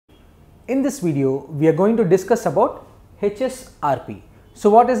In this video, we are going to discuss about Hsrp. So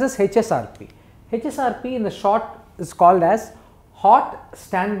what is this Hsrp? Hsrp in the short is called as Hot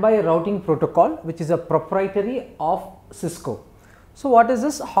Standby Routing Protocol, which is a proprietary of Cisco. So what is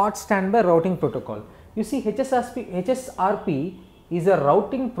this Hot Standby Routing Protocol? You see, Hsrp is a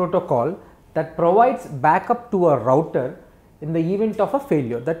routing protocol that provides backup to a router in the event of a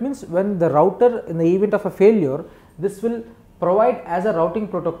failure. That means when the router in the event of a failure, this will provide as a routing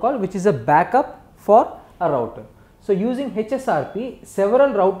protocol which is a backup for a router. So using Hsrp, several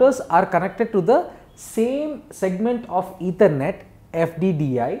routers are connected to the same segment of Ethernet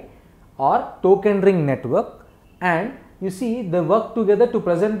FDDI or token ring network, and you see they work together to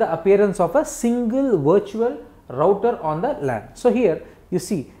present the appearance of a single virtual router on the LAN. So here you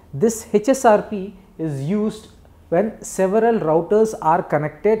see this Hsrp is used when several routers are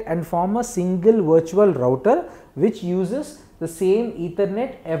connected and form a single virtual router which uses the same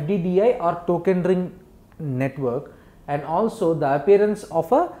Ethernet FDDI or token ring network, and also the appearance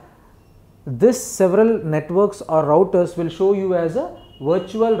of this several networks or routers will show you as a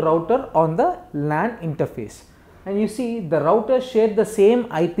virtual router on the LAN interface. And you see the routers share the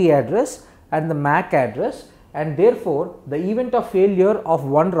same IP address and the MAC address, and therefore the event of failure of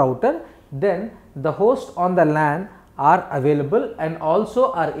one router, then the host on the LAN are available and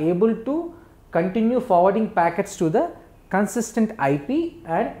also are able to continue forwarding packets to the consistent IP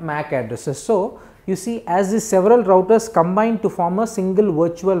and MAC addresses. So you see, as these several routers combine to form a single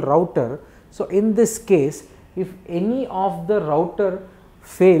virtual router, so in this case if any of the router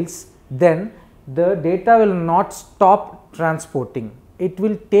fails, then the data will not stop transporting. It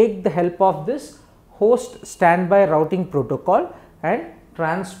will take the help of this host standby routing protocol and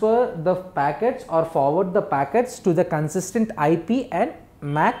transfer the packets or forward the packets to the consistent IP and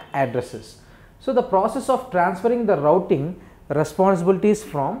MAC addresses. So the process of transferring the routing responsibilities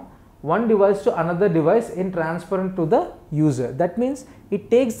from one device to another device is transparent to the user. That means it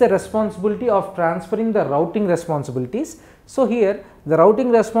takes the responsibility of transferring the routing responsibilities. So here the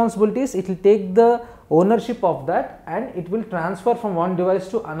routing responsibilities, it will take the ownership of that and it will transfer from one device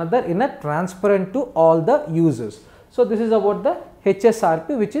to another in a transparent to all the users. So this is about the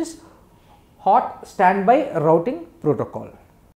Hsrp, which is Hot Standby Routing Protocol.